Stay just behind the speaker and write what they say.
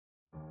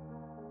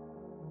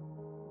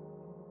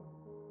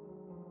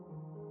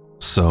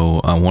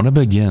So I want to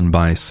begin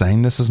by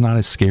saying this is not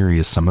as scary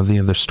as some of the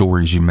other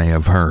stories you may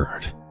have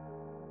heard,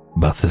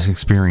 but this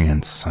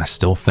experience I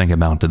still think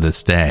about to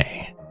this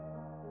day.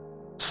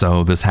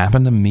 So this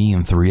happened to me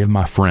and 3 of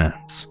my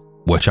friends,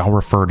 which I'll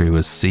refer to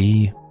as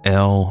C,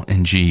 L,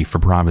 and G for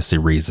privacy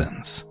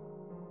reasons.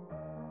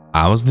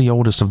 I was the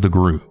oldest of the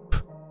group.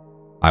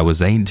 I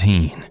was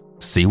 18,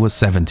 C was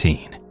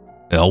 17,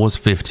 L was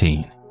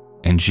 15,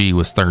 and G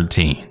was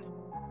 13.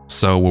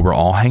 So we were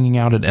all hanging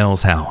out at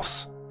L's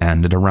house,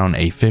 and at around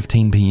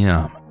 8:15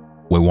 p.m.,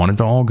 we wanted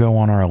to all go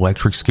on our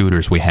electric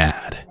scooters we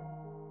had.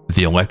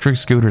 The electric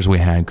scooters we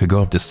had could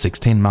go up to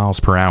 16 miles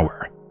per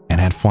hour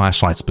and had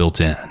flashlights built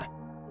in,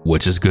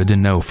 which is good to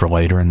know for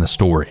later in the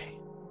story.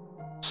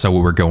 So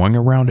we were going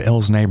around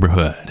L's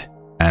neighborhood,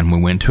 and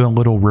we went to a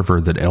little river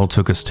that L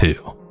took us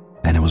to,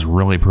 and it was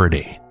really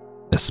pretty,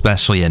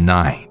 especially at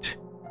night.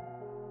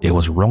 It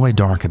was really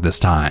dark at this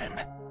time,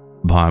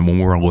 but when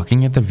we were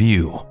looking at the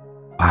view,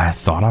 I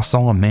thought I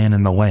saw a man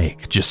in the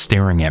lake just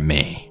staring at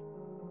me.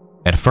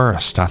 At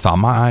first, I thought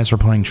my eyes were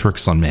playing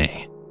tricks on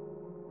me.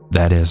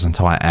 That is,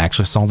 until I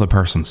actually saw the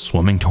person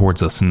swimming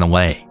towards us in the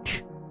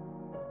lake.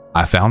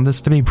 I found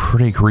this to be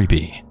pretty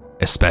creepy,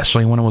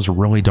 especially when it was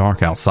really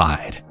dark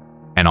outside,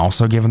 and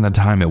also given the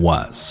time it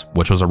was,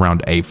 which was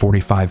around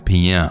 8:45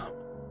 p.m.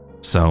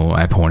 So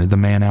I pointed the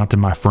man out to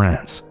my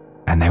friends,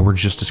 and they were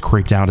just as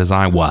creeped out as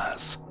I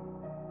was.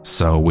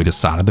 So we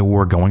decided that we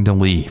were going to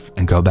leave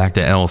and go back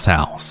to L's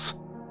house.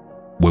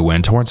 We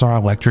went towards our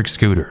electric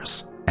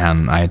scooters,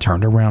 and I had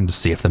turned around to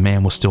see if the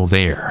man was still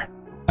there,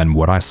 and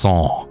what I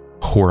saw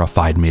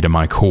horrified me to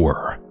my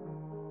core.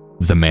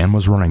 The man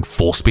was running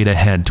full speed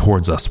ahead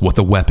towards us with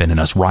a weapon in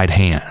his right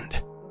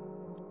hand.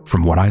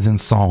 From what I then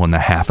saw in the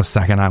half a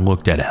second I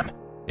looked at him,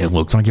 it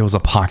looked like it was a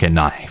pocket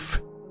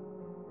knife.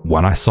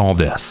 When I saw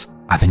this,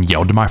 I then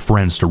yelled to my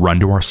friends to run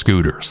to our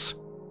scooters.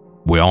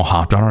 We all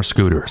hopped on our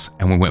scooters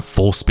and we went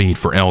full speed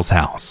for L's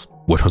house,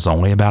 which was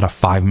only about a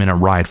 5-minute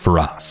ride for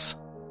us.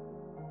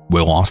 We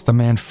lost the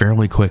man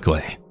fairly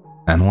quickly,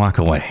 and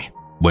luckily,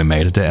 we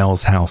made it to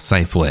L's house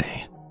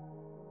safely.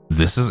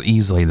 This is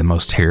easily the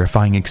most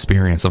terrifying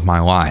experience of my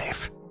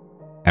life,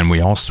 and we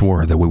all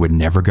swore that we would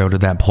never go to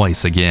that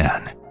place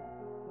again.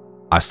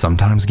 I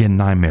sometimes get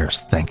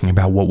nightmares thinking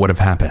about what would have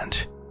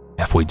happened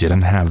if we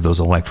didn't have those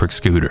electric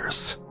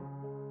scooters.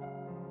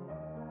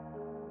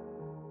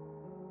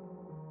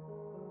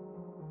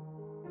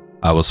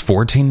 I was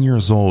 14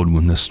 years old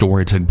when this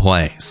story took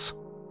place.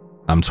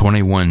 I'm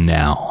 21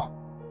 now.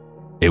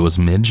 It was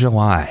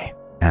mid-July,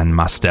 and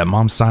my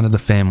stepmom's side of the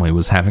family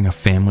was having a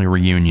family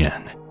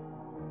reunion.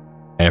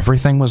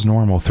 Everything was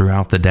normal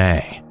throughout the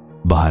day,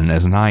 but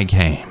as night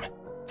came,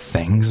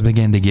 things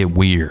began to get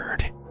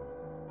weird.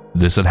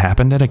 This had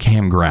happened at a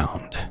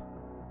campground.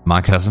 My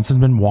cousins had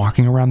been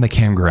walking around the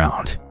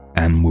campground,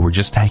 and we were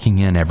just taking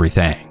in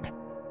everything,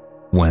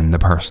 when the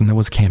person that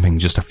was camping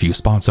just a few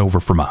spots over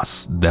from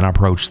us then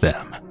approached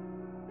them.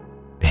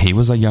 He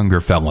was a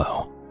younger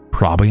fellow,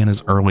 probably in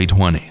his early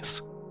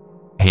 20s.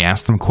 He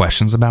asked them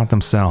questions about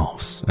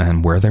themselves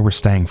and where they were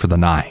staying for the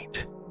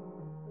night.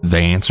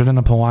 They answered in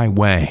a polite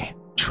way,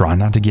 trying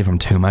not to give him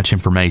too much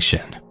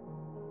information.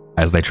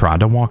 As they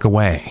tried to walk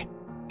away,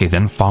 he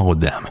then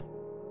followed them.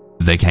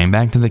 They came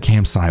back to the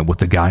campsite with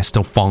the guy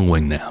still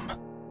following them.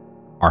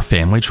 Our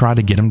family tried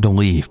to get him to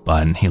leave,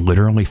 but he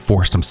literally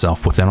forced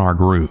himself within our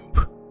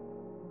group.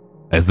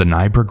 As the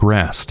night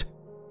progressed,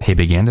 he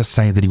began to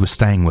say that he was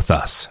staying with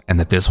us and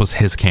that this was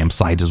his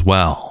campsite as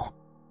well.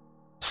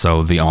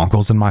 So the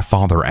uncles and my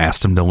father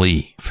asked him to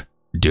leave,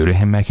 due to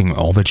him making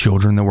all the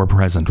children that were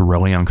present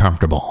really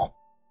uncomfortable.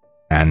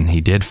 And he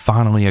did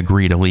finally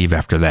agree to leave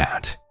after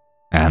that.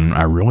 And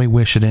I really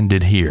wish it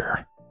ended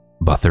here,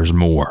 but there's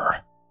more.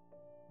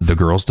 The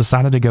girls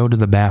decided to go to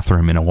the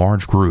bathroom in a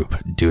large group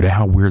due to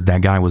how weird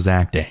that guy was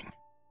acting.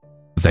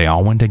 They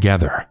all went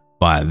together,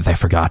 but they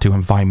forgot to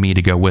invite me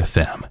to go with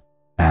them.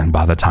 And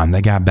by the time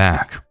they got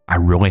back, I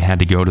really had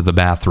to go to the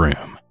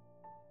bathroom.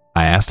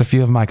 I asked a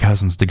few of my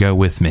cousins to go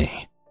with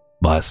me,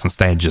 but since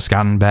they had just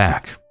gotten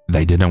back,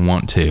 they didn't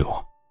want to.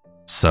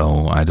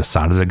 So I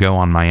decided to go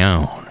on my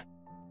own.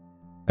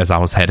 As I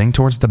was heading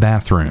towards the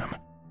bathroom,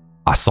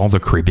 I saw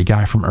the creepy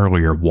guy from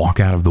earlier walk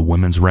out of the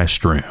women's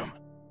restroom.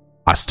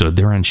 I stood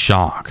there in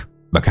shock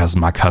because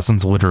my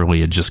cousins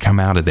literally had just come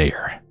out of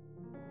there.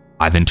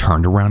 I then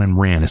turned around and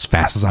ran as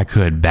fast as I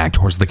could back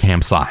towards the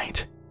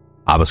campsite.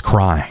 I was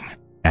crying,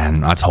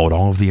 and I told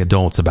all of the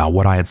adults about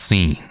what I had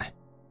seen.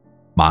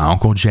 My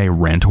Uncle Jay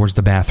ran towards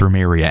the bathroom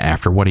area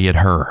after what he had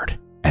heard,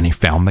 and he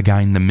found the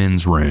guy in the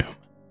men's room.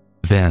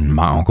 Then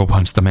my uncle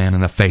punched the man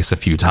in the face a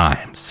few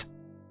times.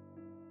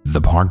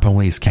 The park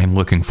police came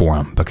looking for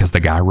him because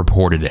the guy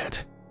reported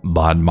it,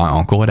 but my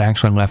uncle had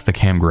actually left the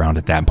campground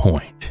at that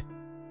point.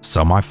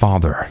 So my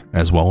father,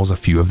 as well as a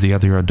few of the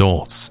other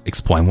adults,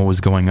 explained what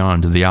was going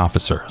on to the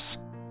officers.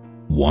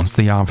 Once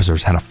the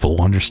officers had a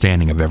full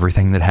understanding of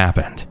everything that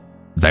happened,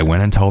 they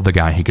went and told the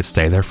guy he could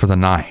stay there for the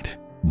night,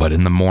 but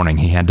in the morning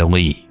he had to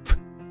leave.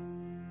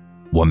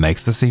 What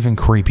makes this even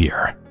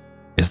creepier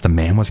is the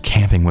man was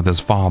camping with his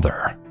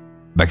father.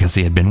 because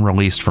he had been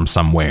released from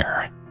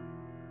somewhere.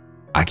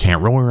 I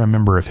can't really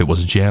remember if it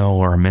was jail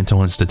or a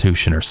mental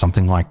institution or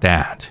something like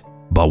that,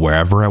 but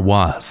wherever it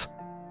was,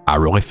 I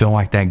really feel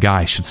like that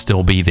guy should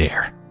still be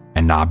there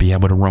and not be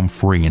able to roam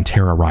free and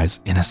terrorize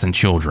innocent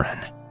children.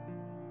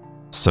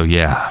 So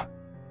yeah,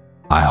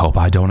 I hope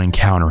I don't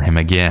encounter him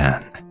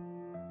again.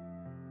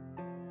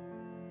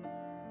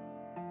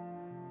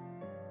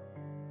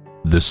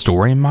 The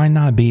story might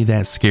not be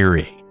that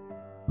scary,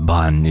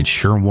 but it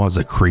sure was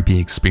a creepy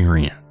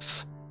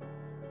experience.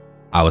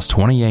 I was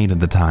 28 at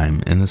the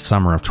time in the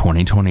summer of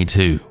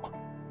 2022.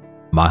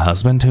 My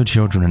husband, 2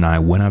 children, and I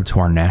went up to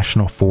our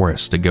national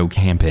forest to go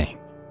camping.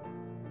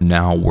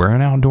 Now, we're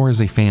an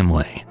outdoorsy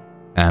family,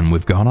 and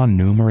we've gone on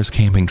numerous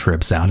camping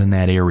trips out in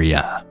that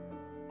area.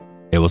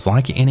 It was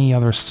like any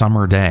other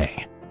summer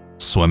day,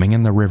 swimming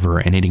in the river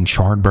and eating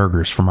charred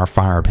burgers from our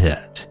fire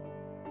pit.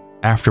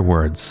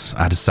 Afterwards,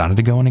 I decided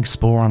to go and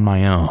explore on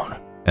my own,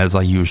 as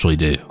I usually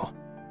do.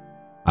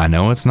 I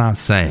know it's not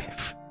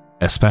safe,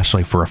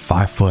 especially for a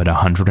 5',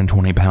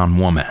 120-pound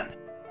woman,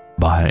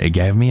 but it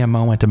gave me a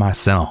moment to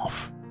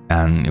myself,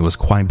 and it was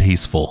quite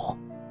peaceful.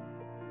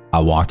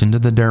 I walked into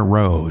the dirt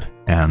road,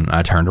 and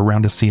I turned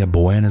around to see a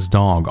boy and his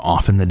dog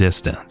off in the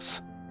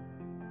distance.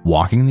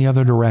 Walking the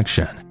other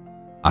direction,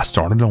 I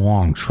started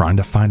along trying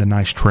to find a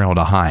nice trail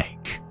to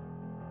hike.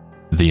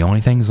 The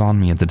only things on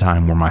me at the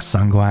time were my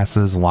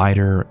sunglasses,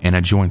 lighter, and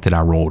a joint that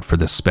I rolled for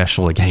this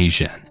special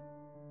occasion.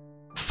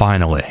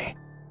 Finally,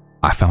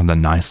 I found a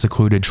nice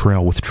secluded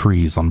trail with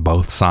trees on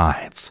both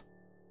sides.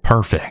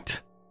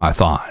 Perfect, I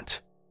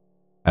thought.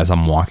 As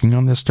I'm walking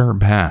on this dirt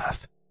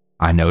path,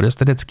 I noticed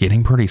that it's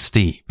getting pretty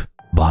steep,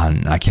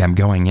 but I kept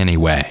going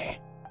anyway.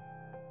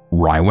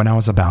 Right when I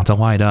was about to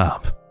light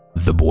up,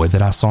 the boy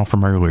that I saw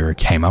from earlier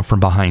came up from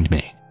behind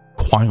me,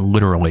 quite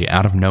literally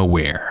out of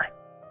nowhere.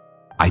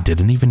 I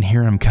didn't even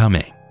hear him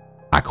coming.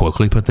 I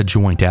quickly put the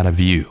joint out of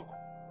view.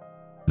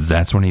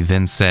 That's when he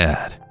then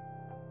said,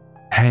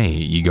 "Hey,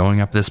 you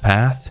going up this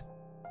path?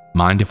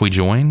 Mind if we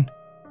join?"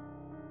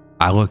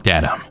 I looked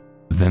at him,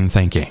 then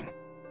thinking,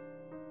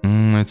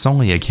 it's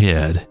only a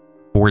kid,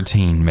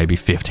 14, maybe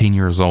 15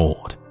 years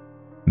old.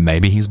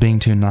 Maybe he's being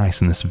too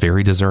nice in this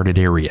very deserted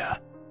area.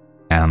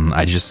 And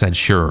I just said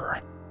sure.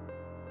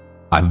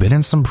 I've been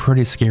in some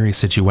pretty scary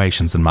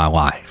situations in my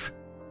life,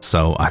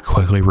 so I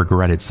quickly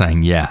regretted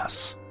saying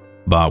yes,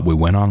 but we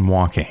went on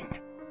walking.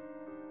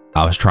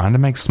 I was trying to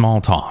make small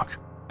talk,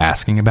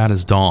 asking about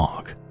his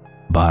dog,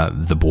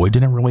 but the boy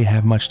didn't really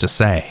have much to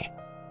say,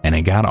 and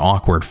it got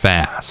awkward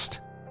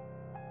fast.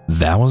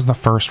 That was the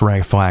first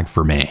red flag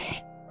for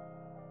me.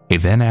 He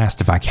then asked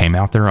if I came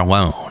out there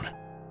alone,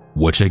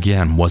 which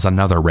again was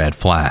another red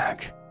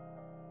flag.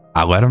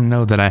 I let him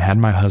know that I had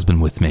my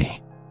husband with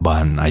me,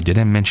 but I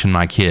didn't mention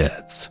my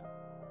kids.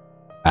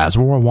 As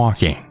we were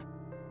walking,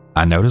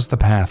 I noticed the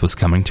path was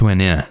coming to an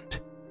end,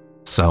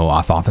 so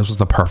I thought this was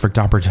the perfect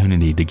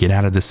opportunity to get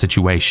out of this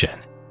situation.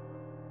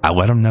 I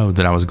let him know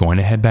that I was going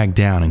to head back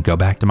down and go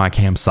back to my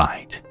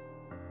campsite.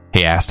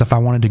 He asked if I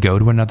wanted to go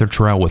to another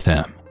trail with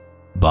him,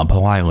 but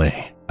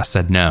politely, I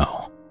said no.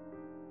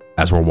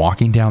 As we're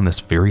walking down this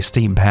very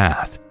steep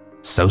path,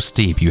 so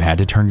steep you had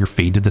to turn your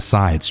feet to the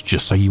sides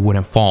just so you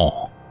wouldn't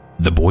fall,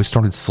 the boy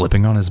started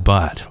slipping on his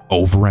butt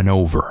over and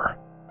over.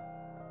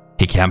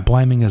 He kept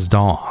blaming his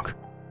dog,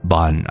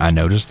 but I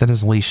noticed that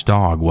his leash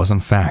dog was in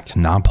fact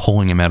not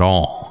pulling him at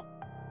all.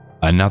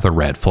 Another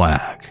red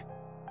flag.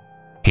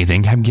 He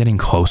then kept getting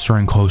closer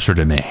and closer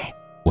to me,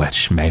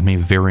 which made me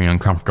very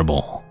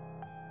uncomfortable.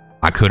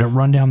 I couldn't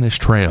run down this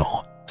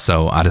trail,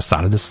 so I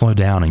decided to slow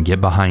down and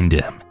get behind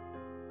him.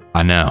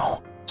 I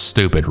know,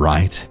 stupid,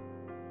 right?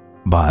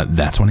 But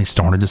that's when he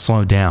started to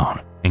slow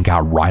down and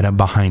got right up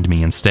behind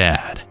me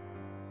instead.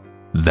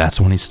 That's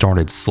when he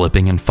started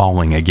slipping and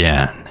falling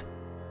again.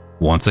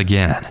 Once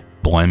again,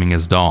 blaming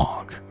his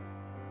dog.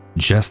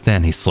 Just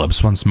then he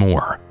slips once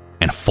more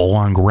and full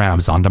on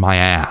grabs onto my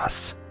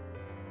ass.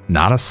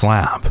 Not a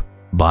slap,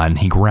 but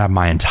he grabbed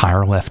my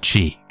entire left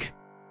cheek.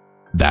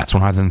 That's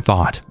when I then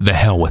thought, the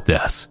hell with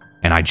this,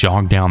 and I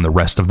jogged down the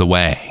rest of the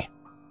way.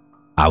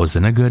 I was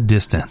in a good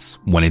distance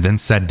when he then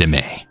said to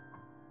me,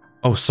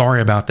 "Oh,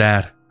 sorry about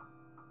that."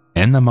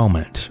 In the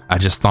moment, I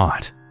just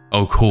thought,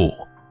 oh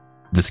cool,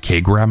 this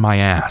kid grabbed my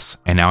ass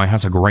and now he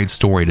has a great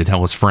story to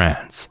tell his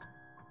friends.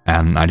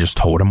 And I just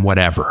told him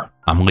whatever,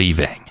 I'm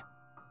leaving.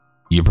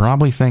 You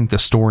probably think the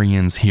story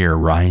ends here,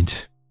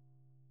 right?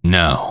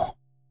 No.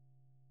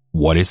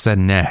 What he said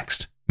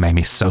next made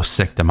me so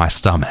sick to my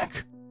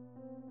stomach.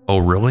 "Oh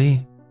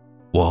really?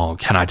 Well,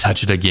 can I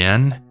touch it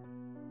again?"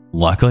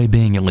 Luckily,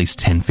 being at least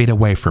 10 feet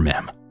away from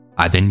him,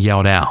 I then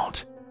yelled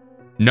out,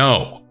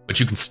 "No,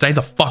 but you can stay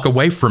the fuck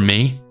away from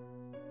me."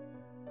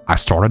 I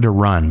started to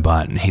run,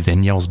 but he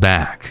then yells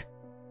back,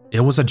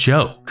 "It was a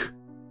joke."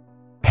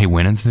 He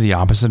went into the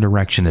opposite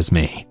direction as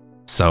me,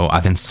 so I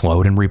then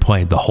slowed and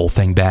replayed the whole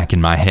thing back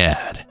in my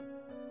head.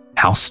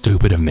 How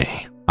stupid of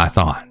me, I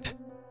thought.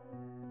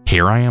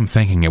 Here I am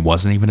thinking it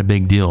wasn't even a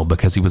big deal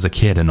because he was a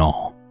kid and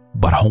all,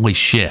 but holy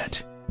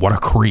shit, what a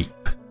creep.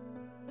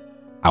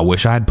 I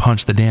wish I had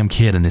punched the damn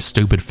kid in his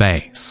stupid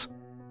face,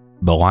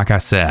 But like I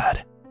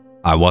said,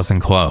 I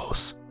wasn't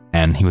close,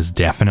 and he was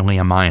definitely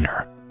a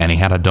minor, and he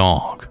had a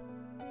dog.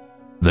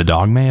 The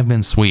dog may have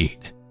been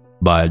sweet,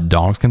 but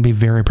dogs can be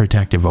very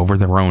protective over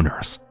their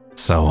owners,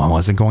 so I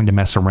wasn't going to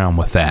mess around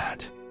with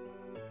that.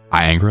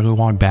 I angrily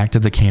walked back to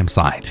the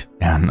campsite,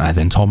 and I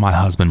then told my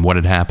husband what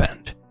had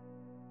happened.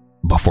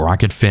 Before I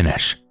could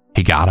finish,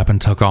 he got up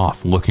and took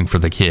off looking for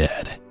the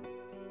kid.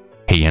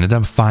 He ended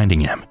up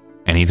finding him,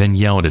 and he then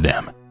yelled at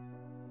him,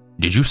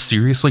 "Did you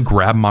seriously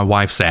grab my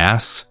wife's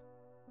ass?"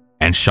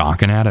 And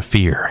shock and out of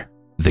fear,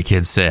 the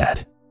kid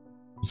said,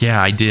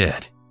 "Yeah, I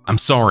did. I'm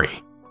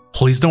sorry.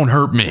 Please don't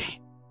hurt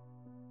me."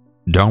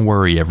 Don't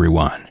worry,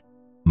 everyone.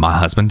 My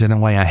husband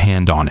didn't lay a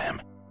hand on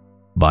him,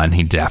 but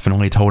he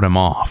definitely told him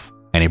off,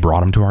 and he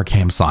brought him to our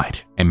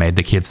campsite and made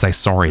the kid say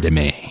sorry to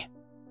me.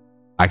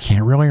 I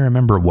can't really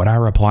remember what I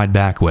replied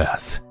back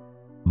with,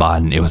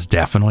 but it was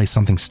definitely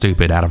something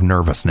stupid out of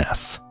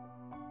nervousness.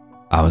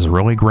 I was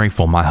really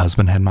grateful my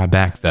husband had my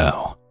back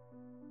though.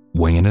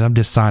 We ended up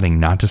deciding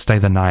not to stay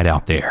the night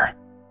out there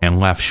and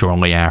left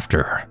shortly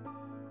after.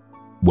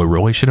 We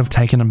really should have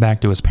taken him back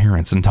to his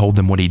parents and told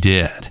them what he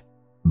did,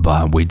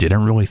 but we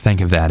didn't really think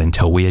of that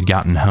until we had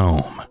gotten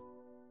home.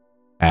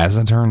 As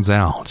it turns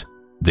out,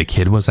 the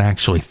kid was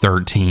actually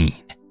 13.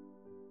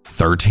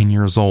 13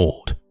 years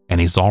old, and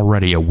he's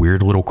already a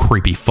weird little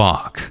creepy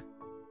fuck.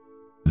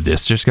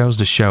 This just goes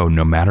to show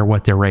no matter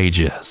what their age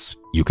is,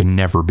 you can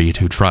never be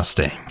too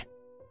trusting,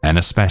 and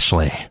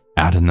especially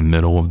out in the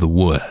middle of the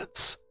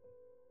woods.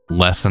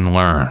 Lesson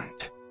learned.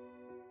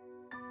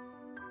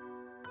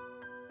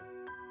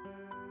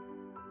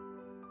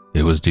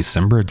 It was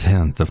December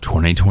 10th of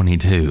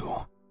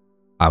 2022.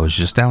 I was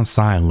just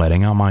outside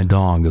letting out my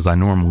dog as I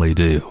normally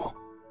do.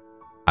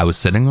 I was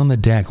sitting on the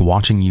deck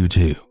watching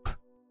YouTube.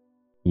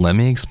 Let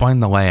me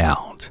explain the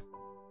layout.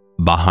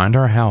 Behind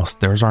our house,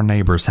 there's our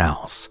neighbor's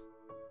house.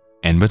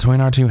 In between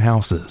our two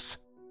houses,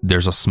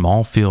 there's a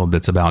small field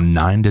that's about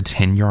 9 to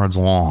 10 yards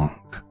long.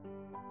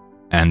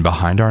 And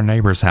behind our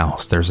neighbor's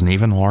house, there's an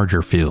even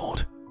larger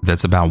field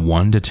that's about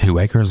 1 to 2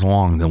 acres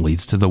long that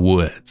leads to the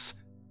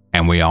woods,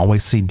 and we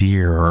always see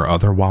deer or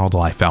other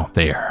wildlife out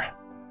there.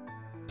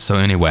 So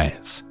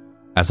anyways,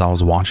 as I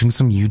was watching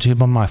some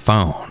YouTube on my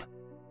phone,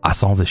 I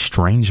saw this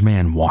strange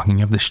man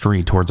walking up the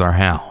street towards our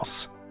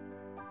house.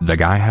 The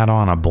guy had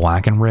on a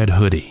black and red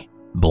hoodie,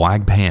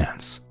 black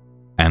pants,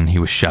 and he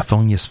was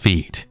shuffling his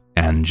feet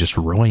and just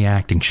really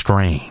acting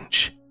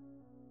strange.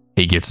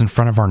 He gets in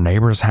front of our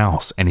neighbor's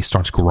house and he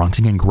starts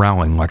grunting and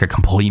growling like a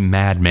complete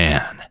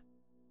madman.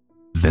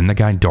 Then the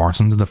guy darts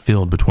into the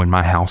field between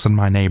my house and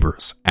my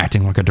neighbor's,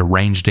 acting like a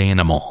deranged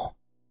animal.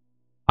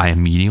 I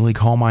immediately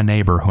call my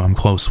neighbor who I'm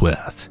close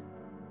with.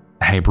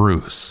 "Hey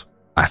Bruce,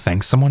 I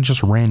think someone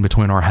just ran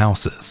between our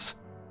houses,"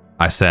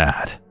 I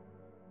said.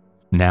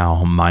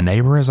 Now, my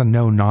neighbor is a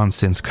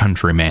no-nonsense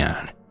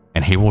countryman,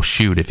 and he will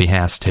shoot if he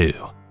has to.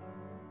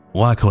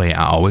 Luckily,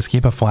 I always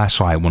keep a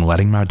flashlight when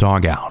letting my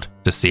dog out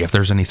to see if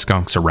there's any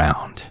skunks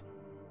around.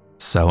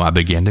 So I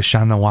begin to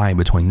shine the light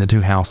between the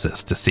two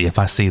houses to see if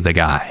I see the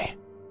guy.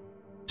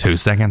 2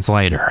 seconds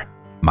later,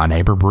 my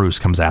neighbor Bruce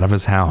comes out of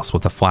his house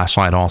with a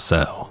flashlight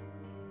also.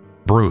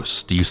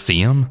 "Bruce, do you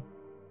see him?"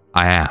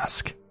 I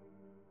ask.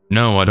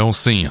 "No, I don't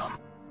see him,"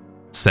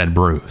 said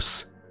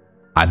Bruce.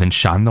 I then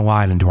shined the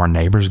light into our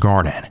neighbor's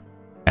garden,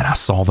 and I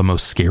saw the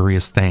most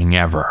scariest thing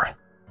ever.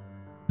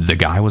 The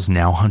guy was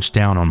now hunched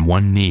down on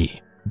one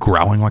knee,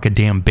 growling like a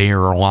damn bear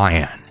or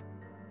lion.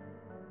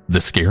 The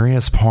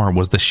scariest part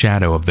was the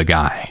shadow of the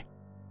guy.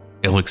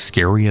 It looked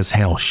scary as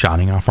hell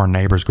shining off our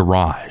neighbor's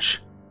garage.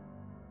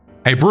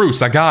 "Hey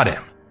Bruce, I got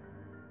him!"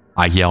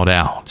 I yelled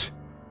out.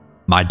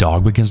 My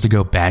dog begins to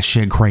go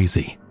batshit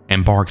crazy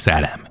and barks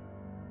at him,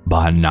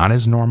 but not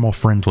his normal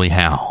friendly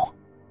howl,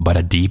 but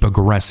a deep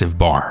aggressive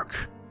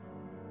bark.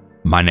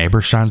 My neighbor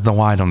shines the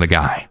light on the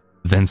guy,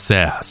 then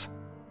says,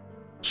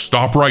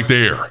 "Stop right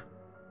there!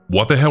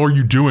 What the hell are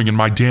you doing in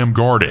my damn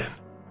garden?"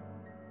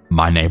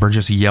 My neighbor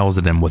just yells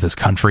at him with his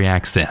country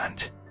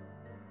accent.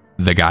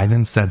 The guy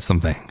then said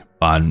something,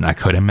 but I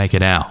couldn't make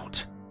it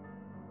out.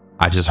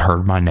 I just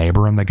heard my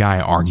neighbor and the guy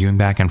arguing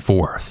back and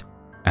forth,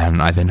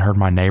 and I then heard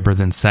my neighbor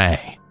then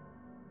say,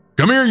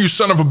 "Come here, you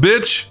son of a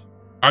bitch!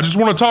 I just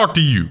want to talk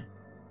to you!"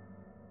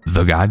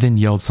 The guy then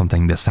yelled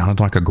something that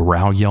sounded like a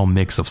growl-yell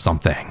mix of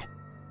something,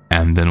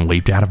 and then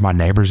leaped out of my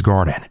neighbor's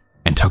garden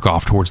and took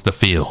off towards the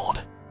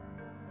field.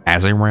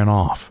 As he ran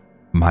off,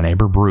 my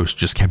neighbor Bruce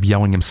just kept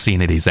yelling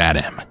obscenities at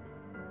him.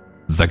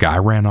 The guy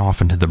ran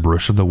off into the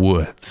brush of the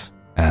woods,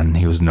 and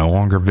he was no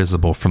longer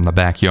visible from the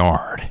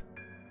backyard.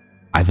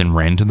 I then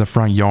ran to the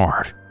front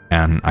yard,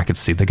 and I could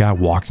see the guy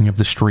walking up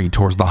the street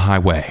towards the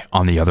highway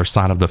on the other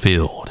side of the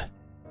field.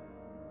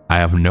 I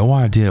have no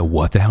idea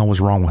what the hell was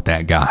wrong with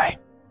that guy,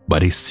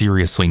 but he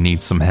seriously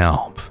needs some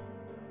help.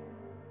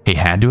 He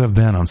had to have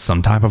been on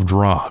some type of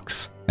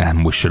drugs,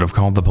 and we should have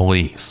called the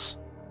police,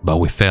 but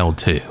we failed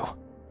to.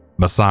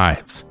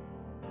 Besides,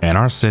 in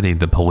our city,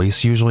 the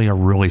police usually are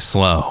really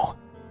slow,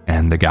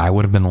 and the guy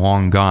would have been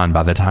long gone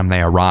by the time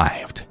they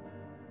arrived.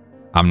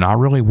 I'm not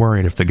really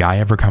worried if the guy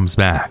ever comes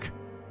back,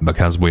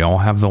 because we all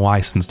have the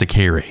license to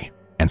carry,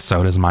 and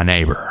so does my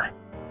neighbor.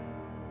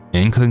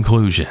 In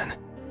conclusion,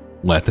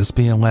 let this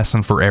be a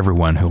lesson for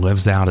everyone who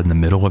lives out in the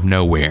middle of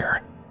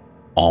nowhere.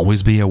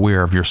 Always be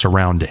aware of your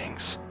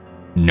surroundings.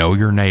 Know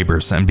your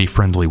neighbors and be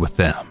friendly with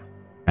them.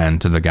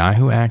 And to the guy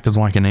who acted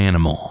like an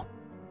animal,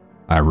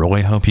 I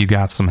really hope you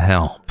got some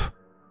help.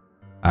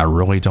 I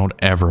really don't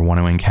ever want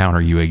to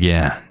encounter you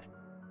again.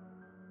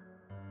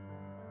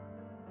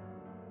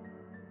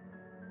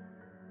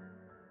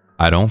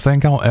 I don't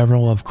think I'll ever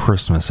love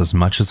Christmas as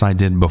much as I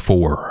did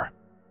before,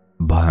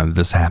 but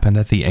this happened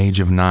at the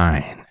age of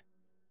 9.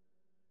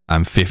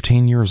 I'm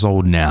 15 years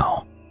old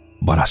now,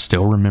 but I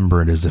still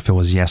remember it as if it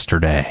was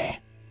yesterday.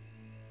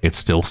 It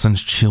still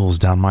sends chills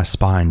down my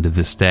spine to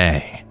this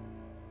day.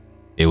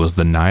 It was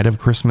the night of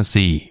Christmas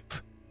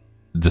Eve.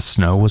 The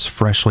snow was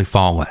freshly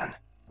fallen.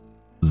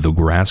 The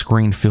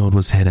grass-green field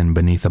was hidden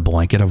beneath a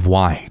blanket of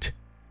white,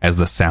 as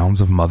the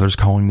sounds of mothers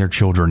calling their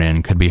children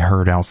in could be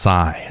heard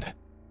outside.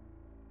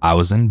 I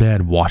was in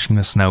bed watching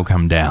the snow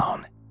come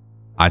down.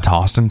 I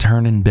tossed and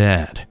turned in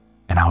bed,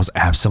 and I was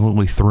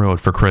absolutely thrilled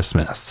for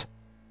Christmas.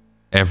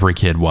 Every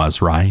kid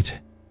was, right?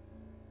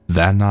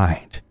 That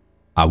night,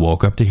 I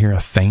woke up to hear a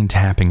faint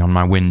tapping on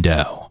my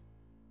window.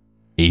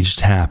 Each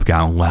tap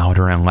got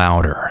louder and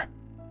louder.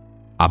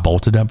 I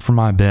bolted up from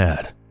my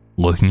bed,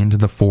 looking into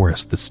the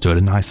forest that stood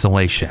in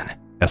isolation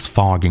as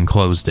fog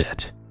enclosed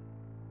it.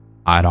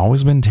 I'd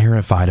always been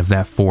terrified of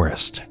that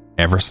forest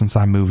ever since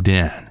I moved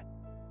in.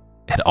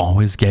 It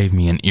always gave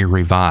me an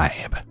eerie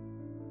vibe.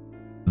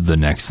 The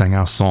next thing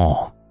I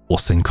saw will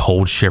send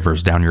cold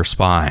shivers down your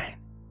spine.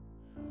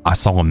 I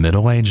saw a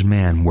middle-aged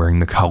man wearing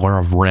the color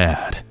of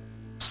red,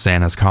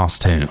 Santa's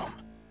costume.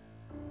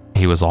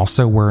 He was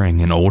also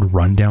wearing an old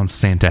rundown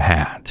Santa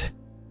hat.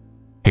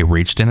 He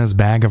reached in his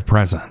bag of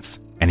presents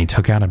and he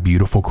took out a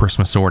beautiful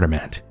Christmas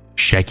ornament,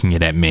 shaking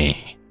it at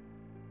me.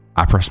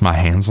 I pressed my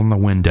hands on the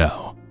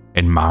window,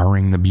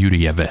 admiring the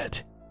beauty of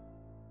it.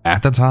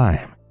 At the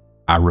time,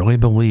 I really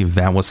believed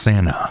that was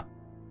Santa.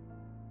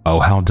 Oh,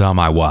 how dumb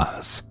I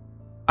was.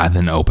 I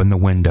then opened the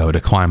window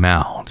to climb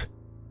out,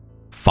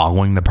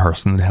 following the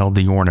person that held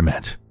the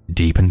ornament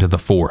deep into the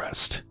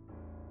forest.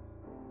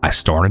 I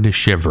started to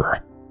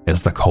shiver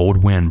as the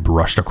cold wind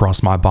brushed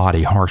across my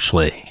body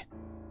harshly.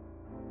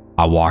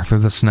 I walked through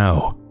the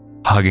snow,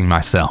 hugging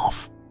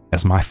myself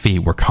as my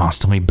feet were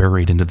constantly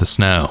buried into the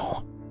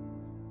snow.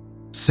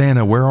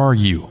 "Santa, where are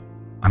you?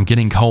 I'm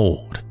getting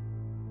cold,"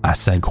 I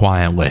said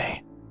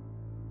quietly.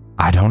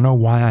 I don't know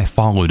why I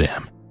followed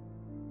him.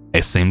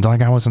 It seemed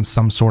like I was in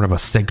some sort of a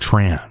sick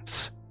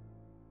trance.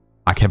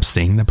 I kept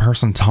seeing the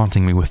person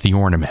taunting me with the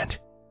ornament,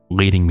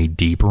 leading me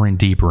deeper and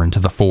deeper into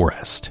the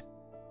forest.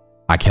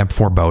 I kept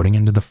foreboding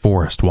into the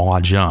forest while I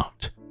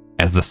jumped,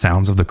 as the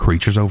sounds of the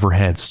creatures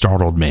overhead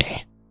startled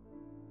me.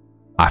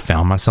 I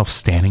found myself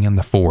standing in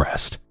the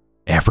forest.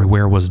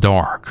 Everywhere was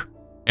dark.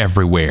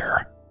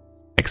 Everywhere.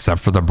 Except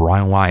for the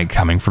bright light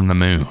coming from the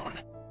moon.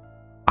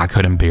 I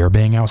couldn't bear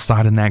being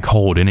outside in that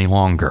cold any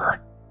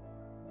longer.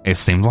 It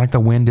seemed like the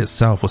wind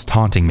itself was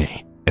taunting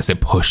me as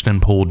it pushed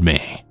and pulled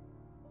me.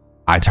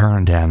 I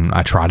turned and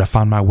I tried to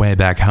find my way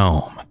back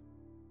home.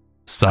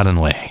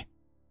 Suddenly,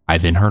 I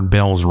then heard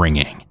bells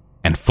ringing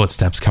and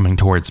footsteps coming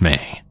towards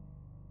me.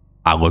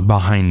 I looked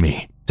behind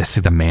me to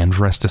see the man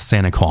dressed as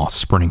Santa Claus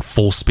sprinting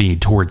full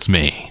speed towards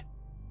me.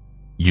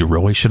 You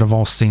really should have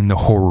all seen the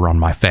horror on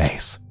my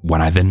face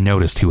when I then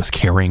noticed he was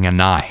carrying a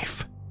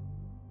knife.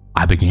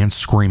 I began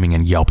screaming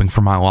and yelping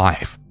for my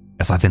life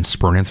as I then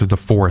sprinted through the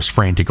forest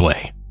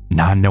frantically,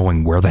 not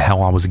knowing where the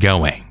hell I was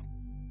going.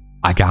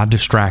 I got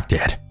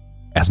distracted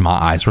as my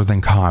eyes were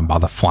then caught by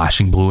the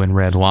flashing blue and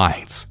red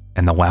lights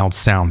and the loud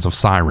sounds of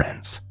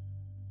sirens.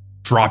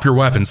 "Drop your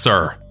weapon,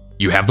 sir.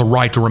 You have the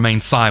right to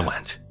remain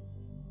silent.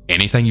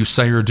 Anything you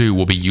say or do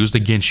will be used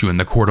against you in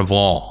the court of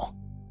law."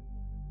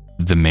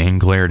 The man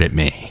glared at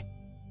me,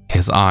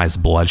 his eyes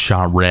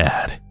bloodshot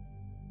red.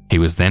 He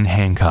was then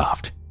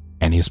handcuffed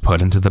and he was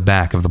put into the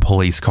back of the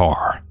police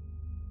car.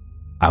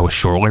 I was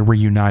shortly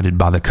reunited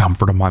by the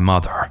comfort of my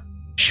mother.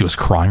 She was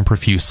crying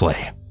profusely,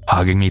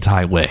 hugging me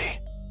tightly.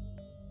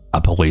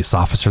 A police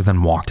officer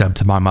then walked up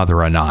to my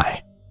mother and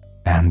I,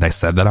 and they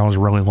said that I was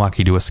really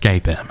lucky to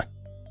escape him.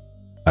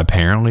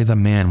 Apparently the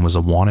man was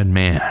a wanted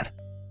man,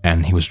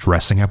 and he was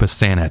dressing up as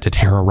Santa to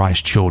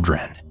terrorize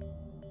children.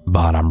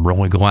 But I'm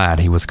really glad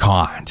he was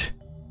caught.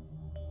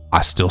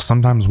 I still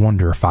sometimes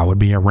wonder if I would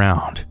be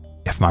around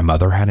if my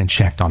mother hadn't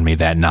checked on me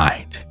that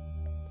night.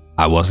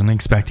 I wasn't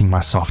expecting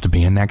myself to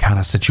be in that kind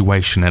of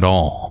situation at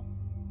all,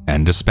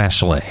 and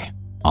especially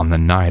on the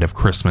night of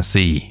Christmas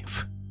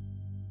Eve.